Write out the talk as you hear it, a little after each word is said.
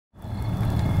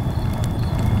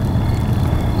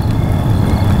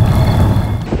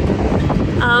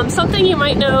Something you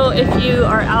might know if you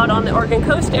are out on the Oregon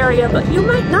coast area, but you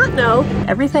might not know.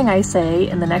 Everything I say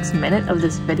in the next minute of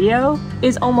this video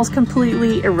is almost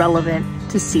completely irrelevant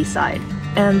to Seaside.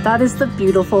 And that is the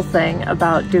beautiful thing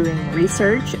about doing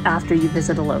research after you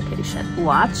visit a location.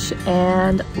 Watch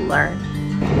and learn.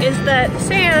 Is that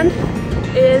sand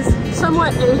is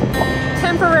somewhat a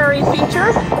temporary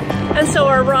feature, and so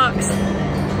are rocks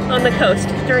on the coast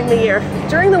during the year.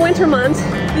 During the winter months,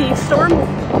 the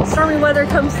stormy weather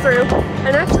comes through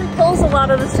and actually pulls a lot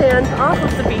of the sand off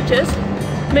of the beaches,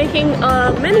 making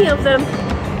many of them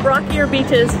rockier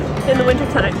beaches in the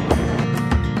wintertime.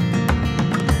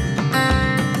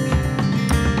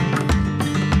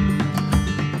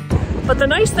 But the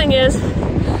nice thing is,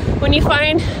 when you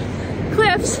find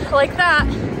cliffs like that,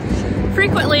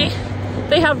 frequently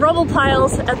they have rubble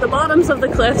piles at the bottoms of the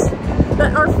cliffs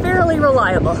that are fairly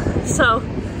reliable. So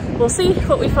we'll see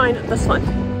what we find at this one.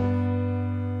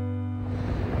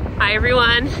 Hi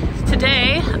everyone,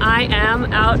 today I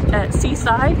am out at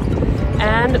Seaside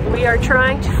and we are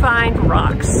trying to find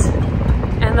rocks.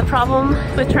 And the problem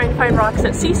with trying to find rocks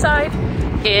at Seaside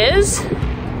is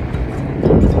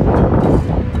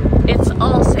it's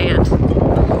all sand.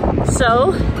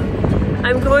 So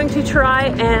I'm going to try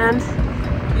and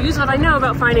use what I know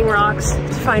about finding rocks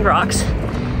to find rocks.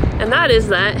 And that is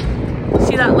that,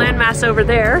 see that landmass over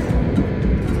there?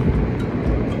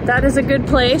 That is a good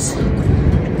place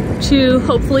to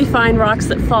hopefully find rocks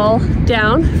that fall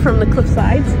down from the cliff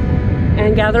sides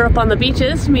and gather up on the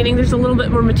beaches, meaning there's a little bit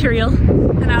more material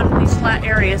than out of these flat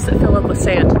areas that fill up with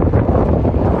sand.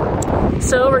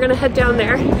 So we're gonna head down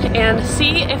there and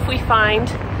see if we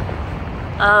find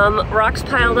rocks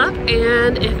piled up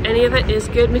and if any of it is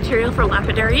good material for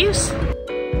lapidary use.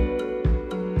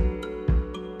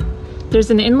 There's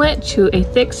an inlet to a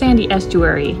thick sandy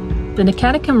estuary, the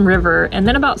Nicataquim River, and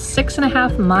then about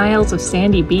 6.5 miles of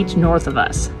sandy beach north of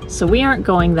us, so we aren't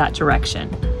going that direction.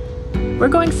 We're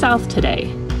going south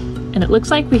today, and it looks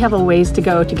like we have a ways to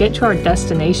go to get to our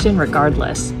destination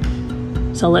regardless.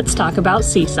 So let's talk about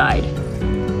Seaside.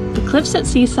 The cliffs at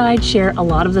Seaside share a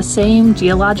lot of the same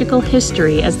geological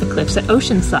history as the cliffs at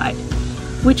Oceanside,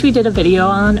 which we did a video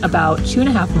on about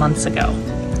 2.5 months ago.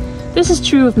 This is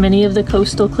true of many of the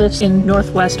coastal cliffs in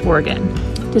northwest Oregon.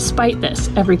 Despite this,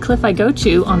 every cliff I go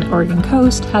to on the Oregon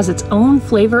coast has its own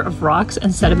flavor of rocks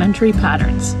and sedimentary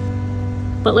patterns.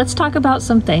 But let's talk about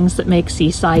some things that make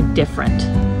Seaside different.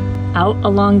 Out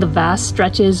along the vast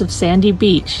stretches of sandy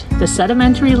beach, the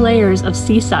sedimentary layers of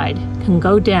Seaside can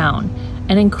go down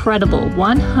an incredible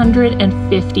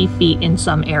 150 feet in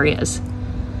some areas.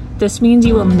 This means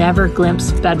you will never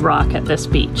glimpse bedrock at this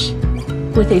beach.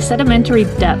 With a sedimentary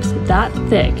depth that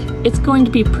thick, it's going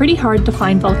to be pretty hard to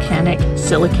find volcanic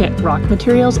silicate rock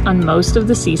materials on most of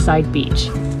the Seaside beach.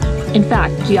 In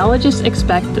fact, geologists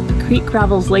expect that the creek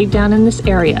gravels laid down in this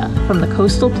area from the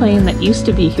coastal plain that used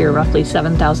to be here roughly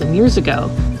 7,000 years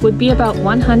ago would be about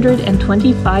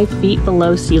 125 feet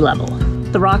below sea level.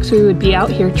 The rocks we would be out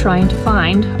here trying to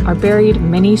find are buried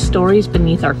many stories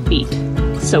beneath our feet.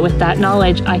 So with that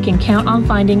knowledge, I can count on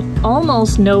finding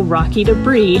almost no rocky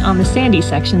debris on the sandy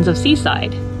sections of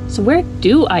Seaside. So where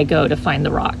do I go to find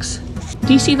the rocks?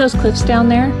 Do you see those cliffs down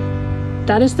there?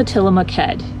 That is the Tillamook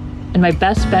Head, and my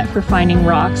best bet for finding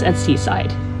rocks at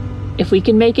Seaside. If we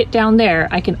can make it down there,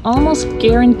 I can almost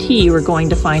guarantee we're going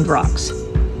to find rocks.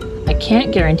 I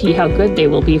can't guarantee how good they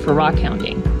will be for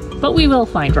rockhounding, but we will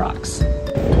find rocks.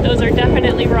 Those are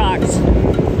definitely rocks.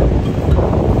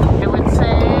 I would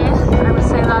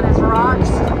say that is rocks.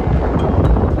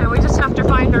 And we just have to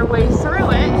find our way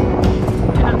through it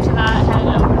and up to that head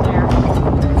over there.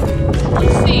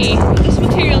 Let's see. This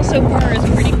material so far is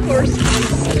pretty coarse and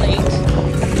slate.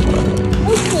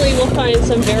 Hopefully we'll find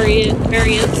some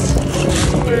variance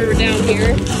further down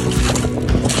here.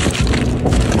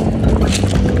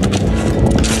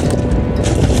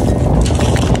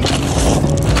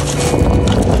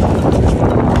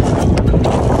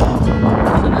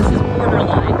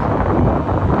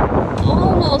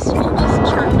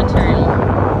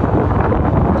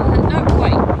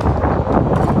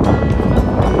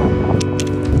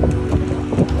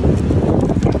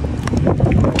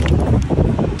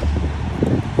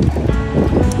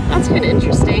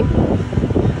 Interesting.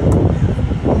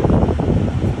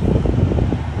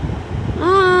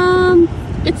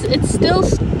 It's still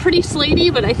pretty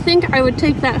slatey, but I think I would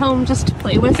take that home just to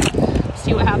play with,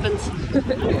 see what happens.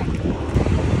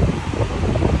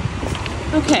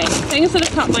 Okay, things that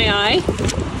have caught my eye.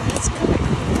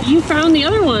 You found the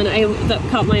other one that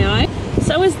caught my eye.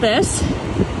 So is this.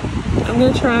 I'm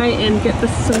gonna try and get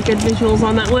some good visuals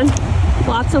on that one.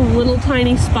 Lots of little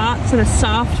tiny spots and a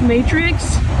soft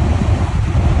matrix.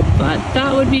 but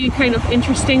that would be kind of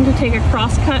interesting to take a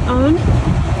crosscut on.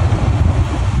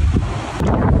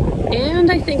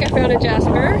 And I think I found a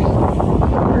jasper,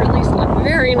 or at least a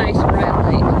very nice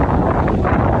rhyolite.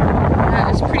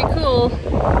 That is pretty cool.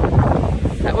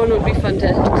 That one would be fun to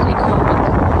take home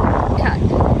and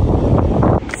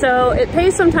cut. So it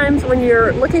pays sometimes when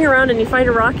you're looking around and you find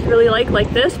a rock you really like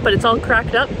this, but it's all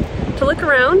cracked up, to look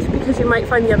around because you might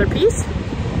find the other piece.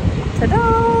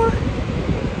 Ta-da!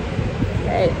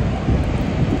 Okay.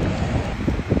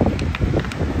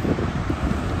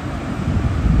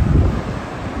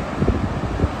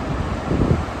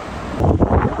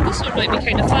 This one might be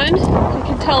kind of fun. You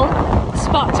can tell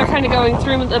spots are kind of going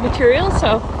through the material,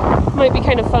 so it might be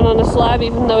kind of fun on a slab,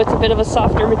 even though it's a bit of a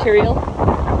softer material.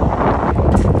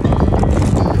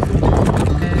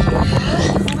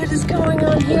 What is going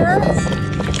on here?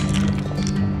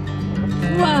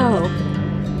 Wow.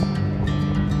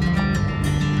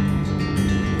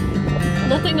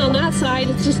 Nothing on that side,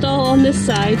 it's just all on this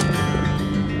side.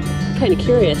 I'm kind of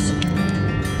curious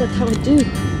what that would do.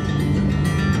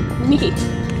 Neat.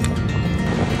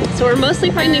 So we're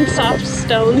mostly finding soft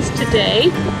stones today,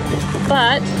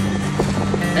 but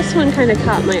this one kind of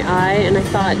caught my eye and I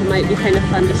thought it might be kind of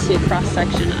fun to see a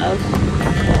cross-section of.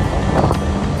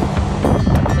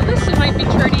 So this might be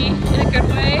turny in a good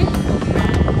way.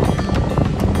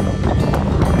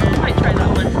 I might try that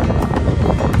one.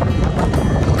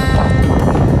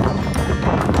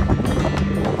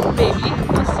 Maybe,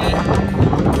 we'll see.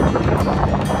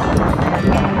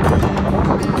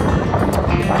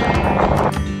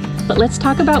 But let's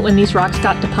talk about when these rocks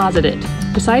got deposited.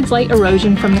 Besides light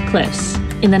erosion from the cliffs,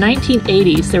 in the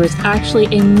 1980s there was actually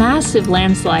a massive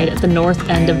landslide at the north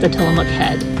end of the Tillamook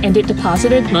Head, and it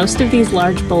deposited most of these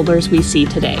large boulders we see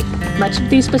today. Much of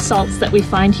these basalts that we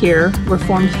find here were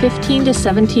formed 15 to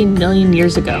 17 million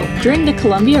years ago, during the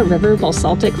Columbia River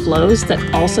basaltic flows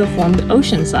that also formed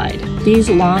Oceanside. These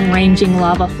long-ranging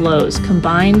lava flows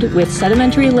combined with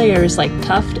sedimentary layers like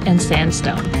tuff and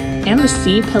sandstone, and the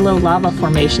sea pillow lava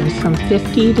formations from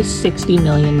 50 to 60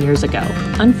 million years ago.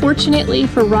 Unfortunately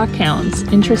for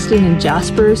rockhounds interested in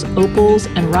jaspers, opals,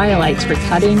 and rhyolites for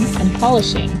cutting and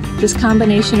polishing, this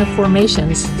combination of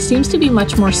formations seems to be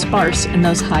much more sparse in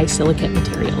those high silicate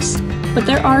materials. But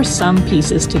there are some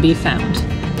pieces to be found.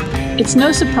 It's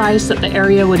no surprise that the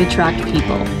area would attract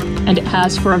people, and it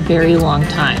has for a very long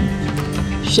time.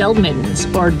 Shelled middens,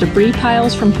 or debris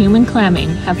piles from human clamming,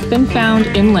 have been found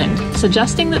inland,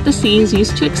 suggesting that the seas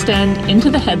used to extend into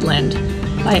the headland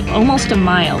by almost a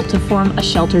mile to form a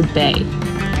sheltered bay.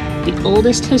 The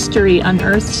oldest history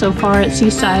unearthed so far at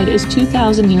Seaside is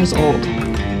 2,000 years old,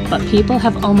 but people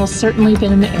have almost certainly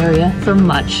been in the area for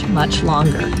much, much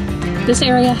longer. This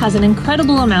area has an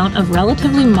incredible amount of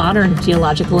relatively modern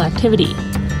geological activity,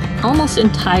 almost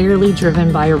entirely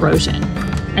driven by erosion,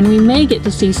 and we may get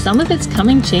to see some of its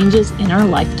coming changes in our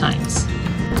lifetimes.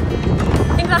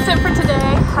 I think that's it for today.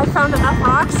 I found enough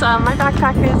rocks. My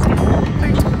backpack is getting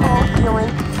pretty full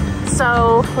feeling.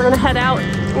 So we're gonna head out.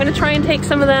 I'm gonna try and take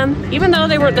some of them. Even though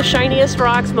they weren't the shiniest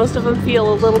rocks, most of them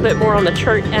feel a little bit more on the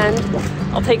chert end.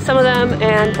 I'll take some of them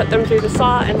and put them through the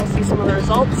saw and we'll see some of the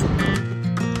results.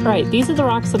 All right, these are the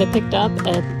rocks that I picked up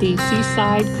at the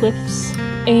Seaside cliffs.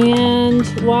 And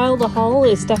while the hull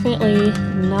is definitely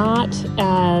not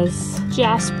as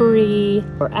jaspery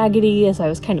or agate-y as I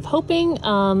was kind of hoping,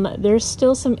 there's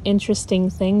still some interesting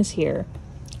things here.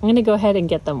 I'm gonna go ahead and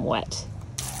get them wet.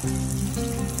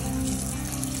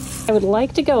 I would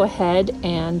like to go ahead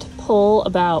and pull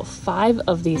about 5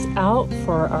 of these out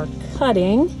for our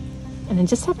cutting, and I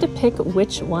just have to pick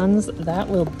which ones that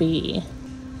will be.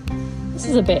 This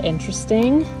is a bit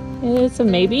interesting. It's a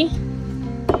maybe.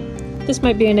 This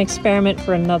might be an experiment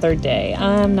for another day.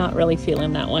 I'm not really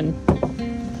feeling that one.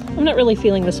 I'm not really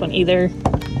feeling this one either.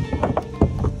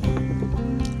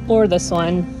 Or this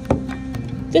one.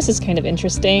 This is kind of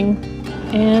interesting.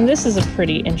 And this is a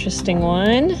pretty interesting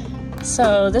one.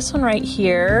 So this one right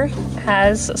here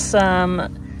has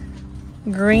some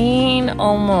green,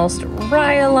 almost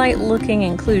rhyolite looking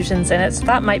inclusions in it. So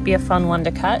that might be a fun one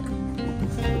to cut.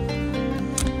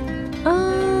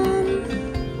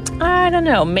 I don't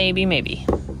know, maybe.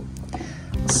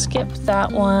 Skip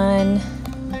that one.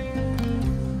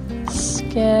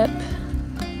 Skip.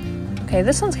 Okay,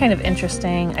 this one's kind of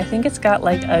interesting. I think it's got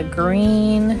like a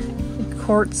green,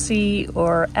 quartzy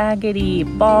or agate-y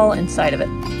ball inside of it.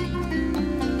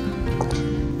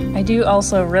 I do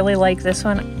also really like this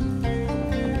one.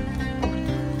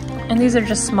 And these are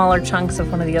just smaller chunks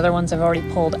of one of the other ones I've already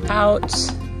pulled out.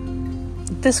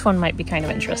 This one might be kind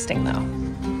of interesting though.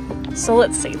 So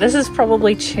let's see, this is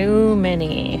probably too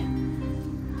many.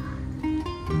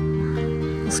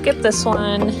 skip this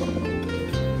one.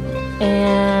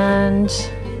 And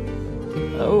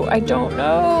oh, I don't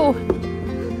know.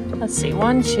 Let's see,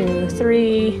 1, 2,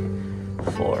 3,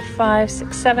 4, 5,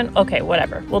 6, 7. Okay,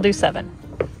 whatever. We'll do 7.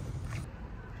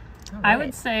 I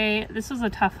would say this was a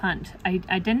tough hunt.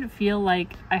 I didn't feel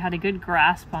like I had a good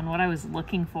grasp on what I was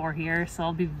looking for here, so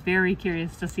I'll be very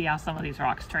curious to see how some of these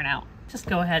rocks turn out. Just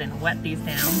go ahead and wet these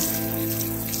down.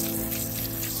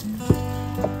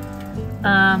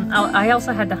 I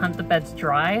also had to hunt the beds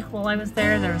dry while I was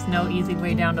there. There was no easy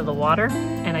way down to the water,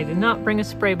 and I did not bring a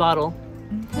spray bottle.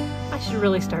 I should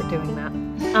really start doing that.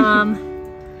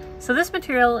 So this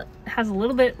material has a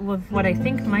little bit of what I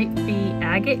think might be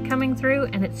agate coming through,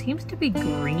 and it seems to be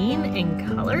green in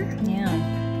color. Yeah.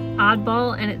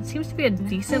 Oddball, and it seems to be a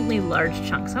decently large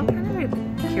chunk. So I'm kind of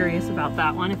curious about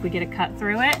that one, if we get a cut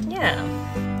through it. Yeah.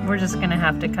 We're just gonna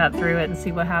have to cut through it and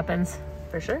see what happens.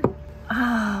 For sure.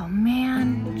 Oh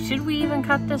man, should we even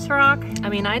cut this rock? I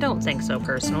mean, I don't think so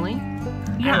personally.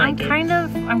 Yeah, I like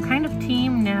I'm kind of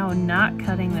team now not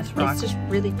cutting this rock. It's just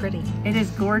really pretty. It is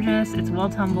gorgeous, it's well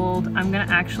tumbled. I'm gonna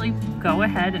actually go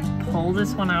ahead and pull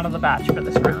this one out of the batch for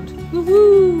this round.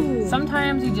 Woohoo!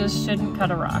 Sometimes you just shouldn't cut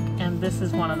a rock, and this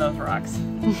is one of those rocks.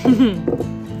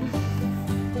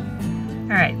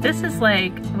 All right, this is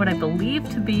like what I believe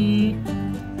to be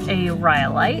a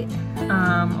rhyolite.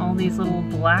 All these little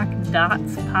black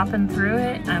dots popping through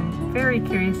it. I'm very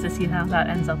curious to see how that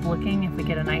ends up looking if we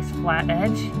get a nice flat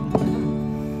edge.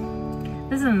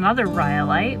 This is another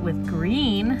rhyolite with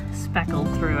green speckled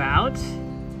throughout,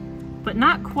 but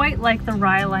not quite like the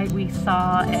rhyolite we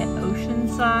saw at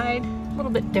Oceanside. A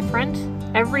little bit different.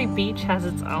 Every beach has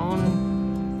its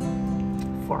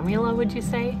own formula, would you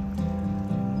say?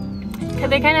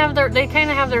 They kind of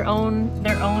have their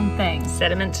own thing.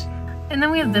 Sediment. And then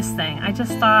we have this thing. I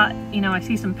just thought, you know, I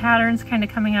see some patterns kind of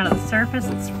coming out of the surface.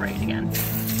 Let's spray it again.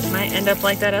 Might end up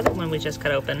like that other one we just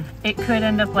cut open. It could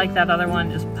end up like that other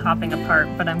one, just popping apart,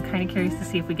 but I'm kind of curious to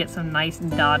see if we get some nice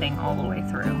dotting all the way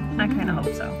through. I kind of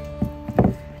hope so.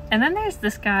 And then there's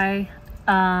this guy.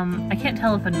 I can't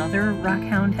tell if another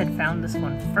rockhound had found this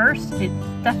one first. It's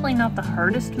definitely not the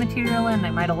hardest material, and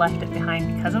they might have left it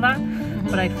behind because of that.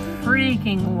 But I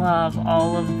freaking love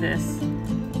all of this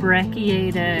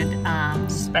brecciated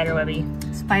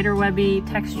spiderwebby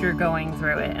texture going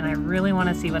through it, and I really want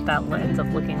to see what that ends up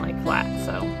looking like flat,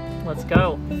 so let's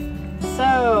go.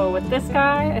 So with this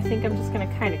guy, I think I'm just going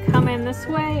to kind of come in this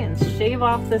way and shave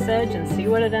off this edge and see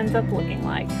what it ends up looking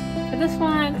like. For this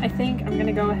one, I think I'm going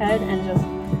to go ahead and just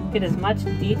get as much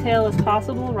detail as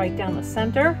possible right down the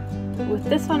center. With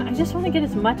this one, I just want to get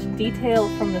as much detail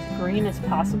from this green as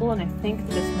possible, and I think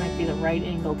this might be the right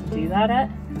angle to do that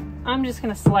at. I'm just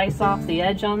going to slice off the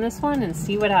edge on this one and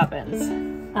see what happens.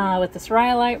 With this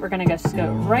rhyolite, we're going to just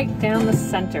go right down the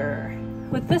center.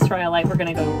 With this rhyolite, we're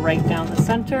going to go right down the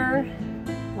center,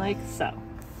 like so.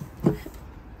 All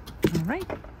right.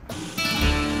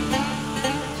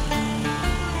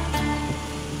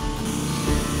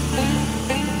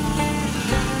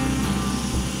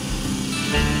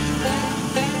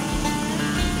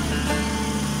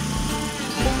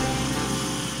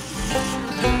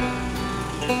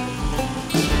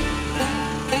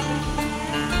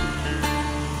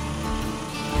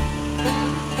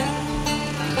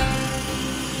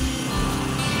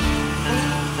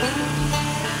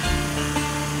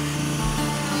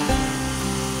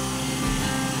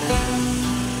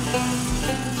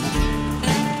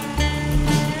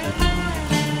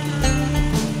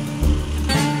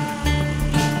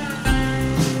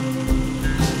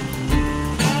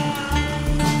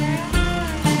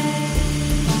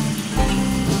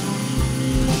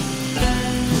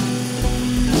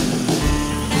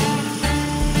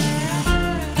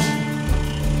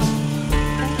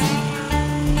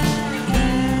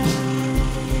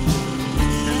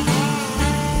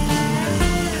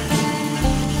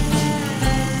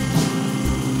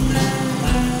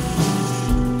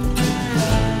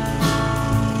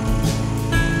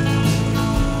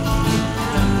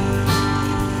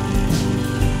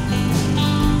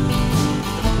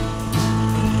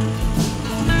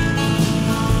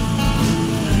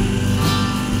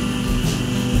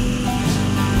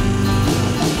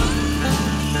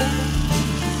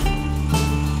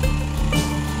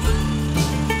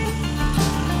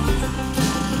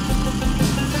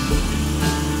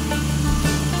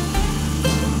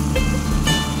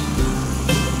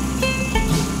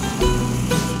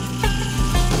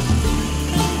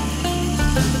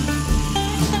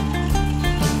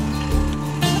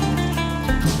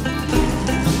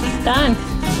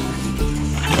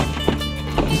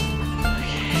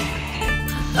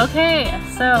 Okay,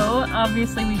 so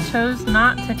obviously we chose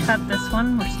not to cut this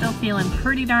one. We're still feeling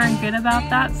pretty darn good about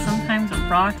that. Sometimes a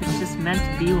rock is just meant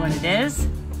to be what it is.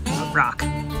 A rock. A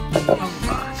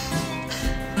rock.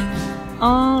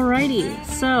 Alrighty,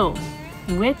 so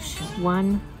which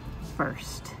one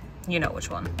first? You know which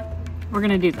one. We're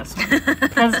gonna do this one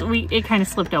because it kind of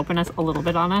slipped open us a little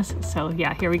bit on us. So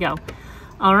yeah, here we go.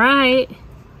 All right,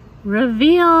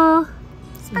 reveal.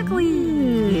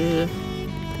 Speckly.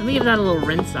 Let me give that a little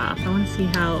rinse off. I want to see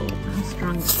how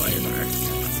strong the colors are.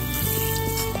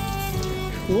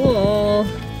 Cool.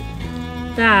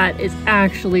 That is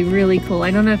actually really cool. I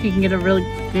don't know if you can get a really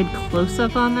good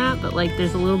close-up on that, but like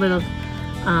there's a little bit of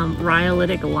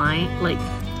rhyolitic line, like,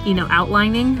 you know,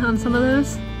 outlining on some of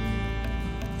those.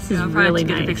 This is I'll probably really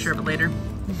get nice. a picture of it later.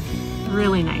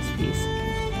 Really nice piece.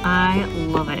 I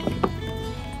love it.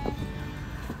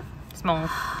 Small.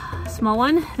 Small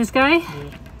one, this guy?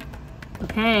 Yeah.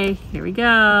 Okay, here we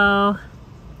go.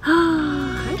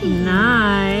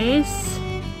 Nice.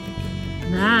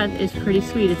 That is pretty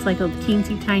sweet. It's like a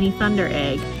teensy tiny thunder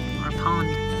egg. Or a pond.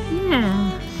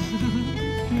 Yeah.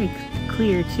 Very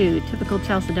clear too. Typical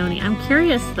Chalcedony. I'm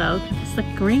curious though, because the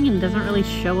green doesn't really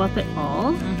show up at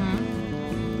all.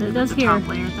 Mm-hmm. But it does here. Top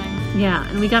layer thing. Yeah,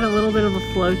 and we got a little bit of a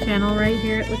flow channel right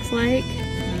here, it looks like.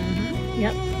 Mm-hmm.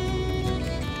 Yep.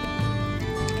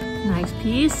 Nice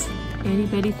piece. Itty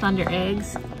bitty thunder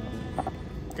eggs.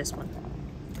 This one.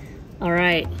 All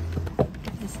right.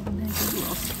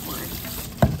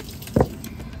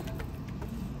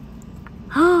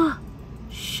 Ah,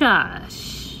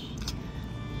 shush.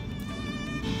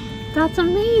 That's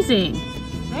amazing.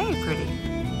 Very pretty.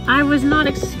 I was not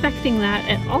expecting that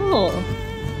at all.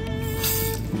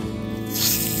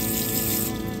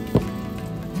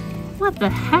 What the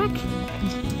heck?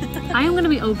 I am going to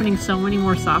be opening so many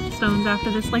more soft stones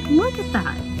after this. Like, look at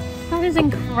that. That is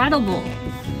incredible.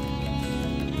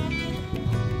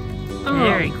 Oh,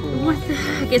 very cool. What the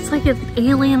heck? It's like an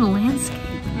alien landscape.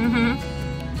 Mm-hmm.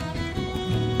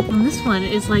 And this one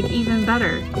is like even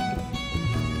better.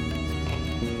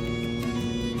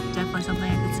 Definitely something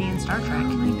I could see in Star Trek. Oh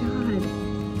my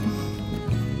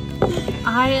god.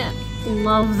 I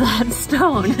love that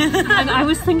stone. And I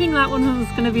was thinking that one was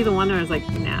going to be the one where I was like,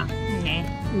 nah.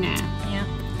 Nah. Yeah.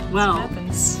 Well, That's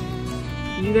what happens.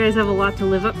 You guys have a lot to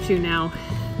live up to now.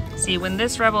 See, when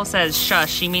this rebel says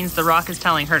shush, she means the rock is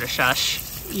telling her to shush.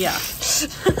 Yeah.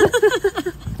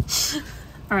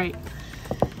 All right.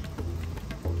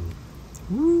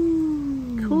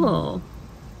 Ooh. Cool.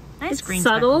 Nice It's green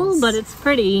subtle, speckles. but it's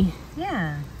pretty.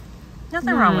 Yeah.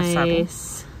 Nothing wrong with subtle.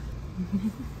 Nice.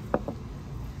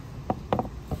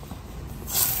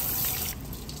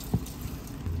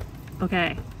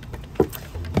 Okay.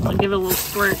 I'll give it a little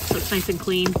squirt so it's nice and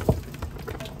clean. Here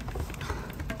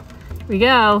we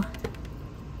go.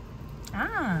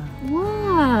 Ah.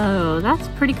 Whoa, that's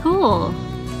pretty cool.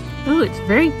 Ooh,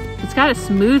 it's got a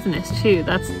smoothness too.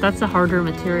 That's a harder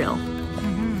material.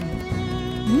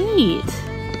 Mm-hmm. Neat.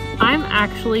 I'm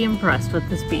actually impressed with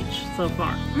this beach so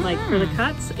far. Mm-hmm. Like for the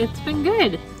cuts, it's been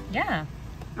good. Yeah.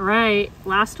 All right,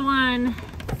 last one.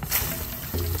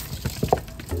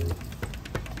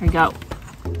 Here we go.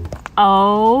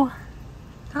 Oh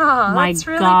my that's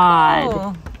really god.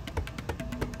 Cool.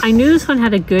 I knew this one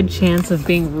had a good chance of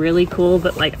being really cool,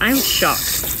 but like I'm shocked.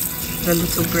 The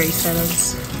little gray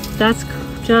settings. That's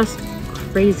just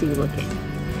crazy looking.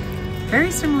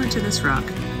 Very similar to this rock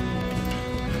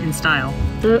in style.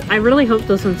 I really hope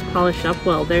those ones polish up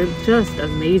well. They're just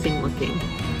amazing looking.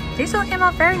 These all came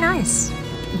out very nice.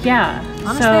 Yeah.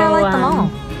 Honestly, I like them all.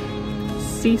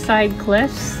 Seaside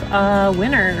Cliffs,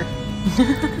 winner.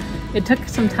 It took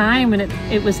some time and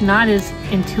it was not as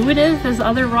intuitive as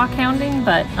other rockhounding,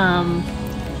 but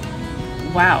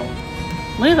wow.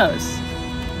 Look at those.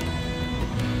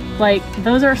 Like,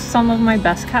 those are some of my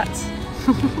best cuts.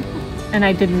 And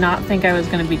I did not think I was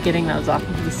going to be getting those off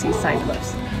of the Seaside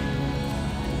Cliffs.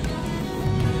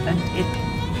 And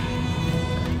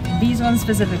these ones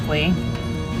specifically,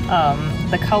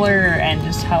 the color and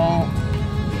just how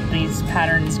these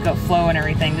patterns flow and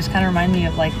everything just kind of remind me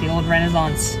of like the old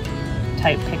Renaissance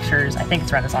type pictures. I think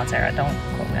it's Renaissance era, don't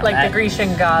quote me on Like that. the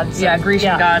Grecian gods. Yeah,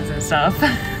 Grecian gods and stuff.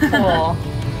 Cool.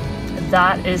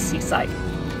 That is Seaside.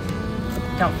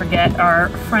 Don't forget our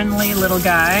friendly little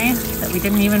guy that we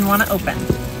didn't even want to open.